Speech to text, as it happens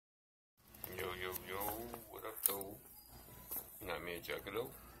Juggalo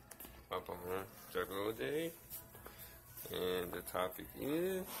up on Juggalo Day, and the topic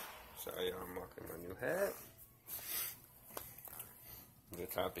is, sorry I'm rocking my new hat. The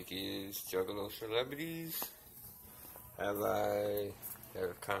topic is Juggalo celebrities. Have I had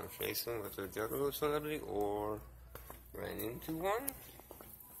a conversation with a Juggalo celebrity or ran into one?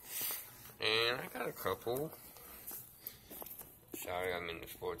 And I got a couple. Sorry, I'm in the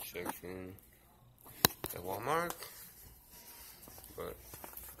sports section at Walmart. But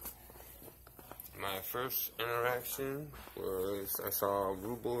my first interaction was I saw a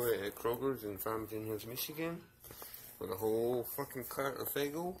Rude Boy at Kroger's in Farmington Hills, Michigan, with a whole fucking cart of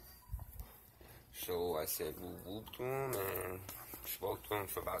Faygo. So I said whoop whoop to him and spoke to him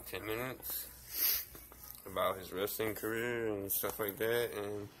for about 10 minutes about his wrestling career and stuff like that,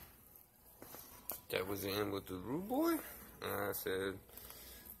 and that was the end with the Rude Boy. And I said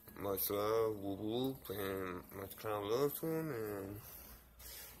much love, whoop whoop, and much kind of love to him, and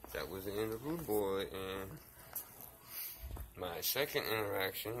that was the end of Rude Boy. And my second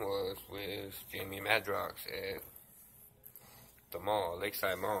interaction was with Jamie Madrox at the mall,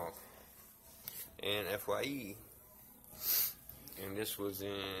 Lakeside Mall, and FYE. And this was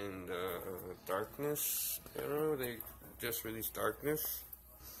in the Darkness era. They just released Darkness.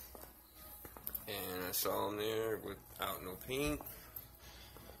 And I saw him there without no paint.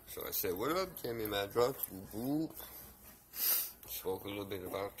 So I said, what up, Jamie Madrox? Whoop whoop. Spoke a little bit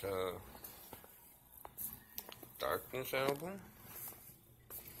about the Darkness album.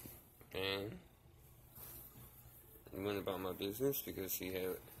 And went about my business because he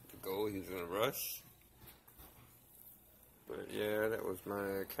had to go. He was in a rush. But yeah, that was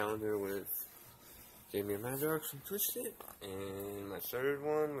my calendar with Jamie Madrox and Twisted. And my third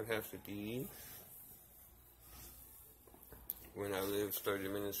one would have to be when I lived 30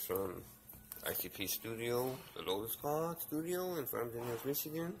 minutes from ICP Studio, the Lotus Claw Studio in Farmington Hills,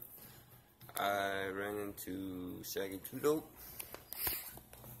 Michigan. I ran into Shaggy Two Dope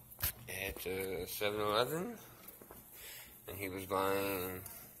at 7-Eleven, and he was buying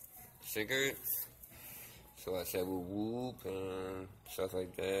cigarettes. So I said whoop whoop and stuff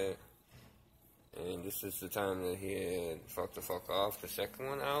like that. And this is the time that he had Fuck the Fuck Off, the second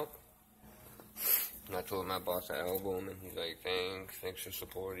one, out. And I told him I bought the album, and he's like, thanks for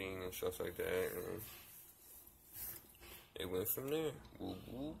supporting and stuff like that. And it went from there. Whoop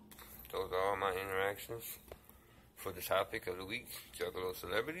whoop. Those are all my interactions for the topic of the week, Juggalo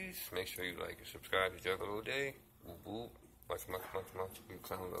celebrities. Make sure you like and subscribe to Juggalo Day. Whoop whoop. Much, much, much, much. You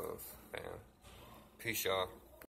clown love. Bam. Peace, y'all.